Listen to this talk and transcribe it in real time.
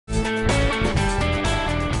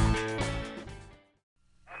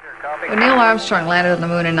When Neil Armstrong landed on the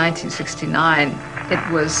moon in 1969,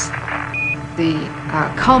 it was the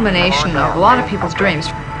culmination of a lot of people's dreams.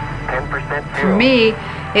 For me,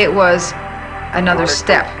 it was another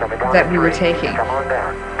step that we were taking.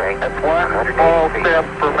 That's one small step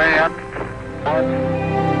for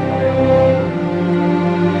man.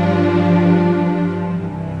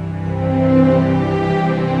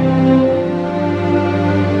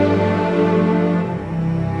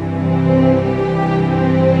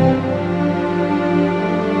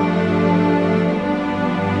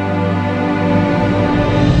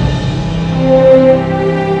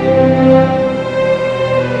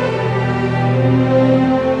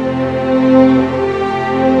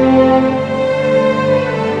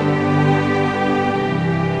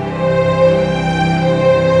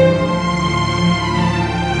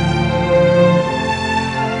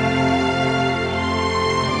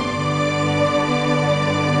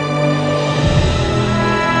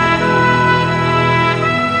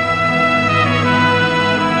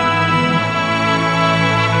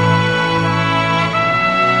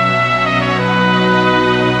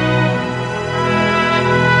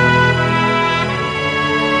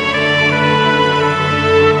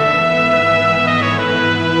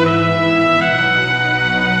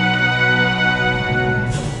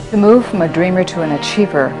 To move from a dreamer to an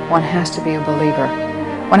achiever, one has to be a believer.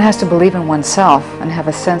 One has to believe in oneself and have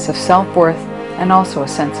a sense of self-worth and also a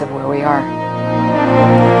sense of where we are.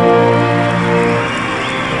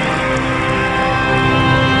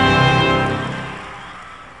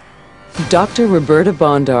 Dr. Roberta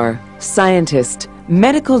Bondar, scientist,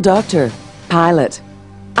 medical doctor, pilot,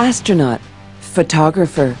 astronaut,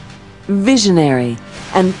 photographer, visionary,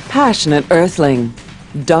 and passionate earthling.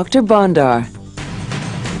 Dr. Bondar.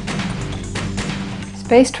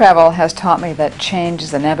 Space travel has taught me that change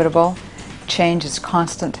is inevitable, change is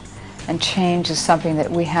constant, and change is something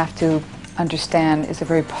that we have to understand is a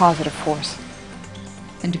very positive force.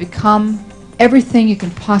 And to become everything you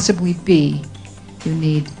can possibly be, you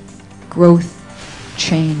need growth,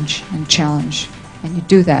 change, and challenge. And you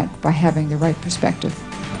do that by having the right perspective.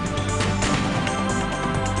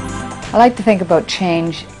 I like to think about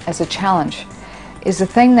change as a challenge. It's the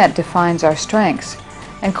thing that defines our strengths.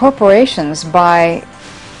 And corporations, by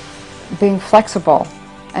being flexible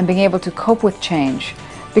and being able to cope with change,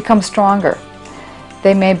 become stronger.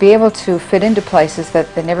 They may be able to fit into places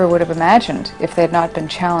that they never would have imagined if they had not been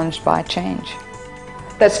challenged by change.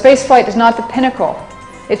 That spaceflight is not the pinnacle.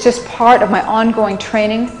 It's just part of my ongoing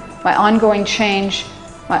training, my ongoing change,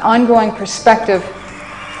 my ongoing perspective,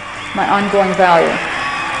 my ongoing value.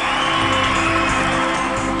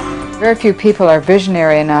 Very few people are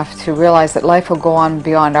visionary enough to realize that life will go on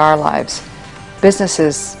beyond our lives.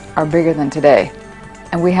 Businesses are bigger than today,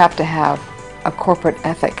 and we have to have a corporate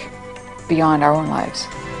ethic beyond our own lives.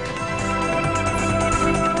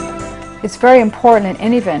 It's very important in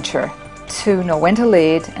any venture to know when to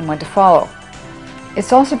lead and when to follow.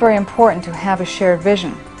 It's also very important to have a shared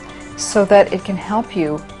vision so that it can help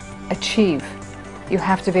you achieve. You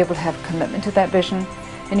have to be able to have commitment to that vision,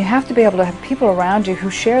 and you have to be able to have people around you who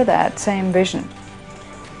share that same vision.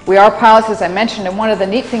 We are pilots, as I mentioned, and one of the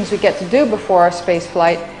neat things we get to do before our space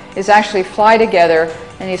flight is actually fly together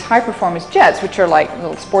in these high-performance jets, which are like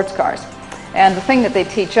little sports cars. And the thing that they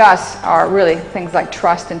teach us are really things like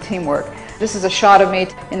trust and teamwork. This is a shot of me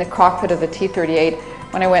in the cockpit of the T-38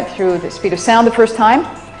 when I went through the speed of sound the first time.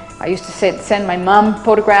 I used to send my mom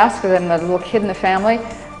photographs because I'm the little kid in the family,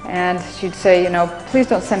 and she'd say, you know, please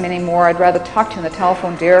don't send me any more. I'd rather talk to you on the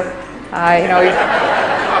telephone, dear.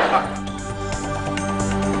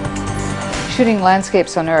 Shooting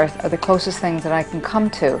landscapes on Earth are the closest things that I can come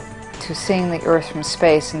to seeing the Earth from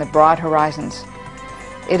space and the broad horizons.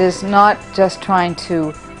 It is not just trying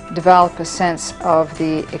to develop a sense of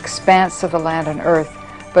the expanse of the land on Earth,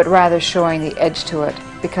 but rather showing the edge to it,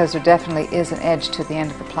 because there definitely is an edge to the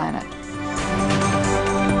end of the planet.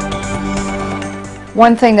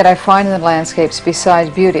 One thing that I find in the landscapes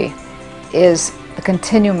besides beauty is the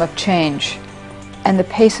continuum of change and the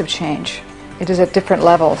pace of change. It is at different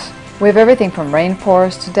levels. We have everything from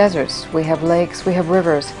rainforests to deserts. We have lakes, we have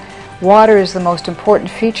rivers. Water is the most important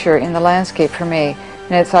feature in the landscape for me,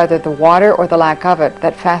 and it's either the water or the lack of it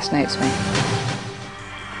that fascinates me.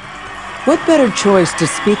 What better choice to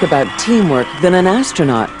speak about teamwork than an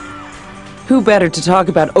astronaut? Who better to talk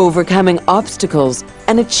about overcoming obstacles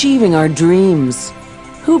and achieving our dreams?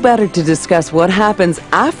 Who better to discuss what happens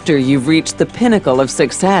after you've reached the pinnacle of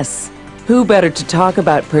success? Who better to talk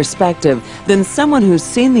about perspective than someone who's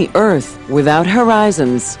seen the Earth without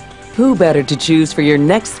horizons? Who better to choose for your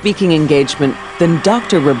next speaking engagement than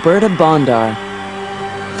Dr. Roberta Bondar?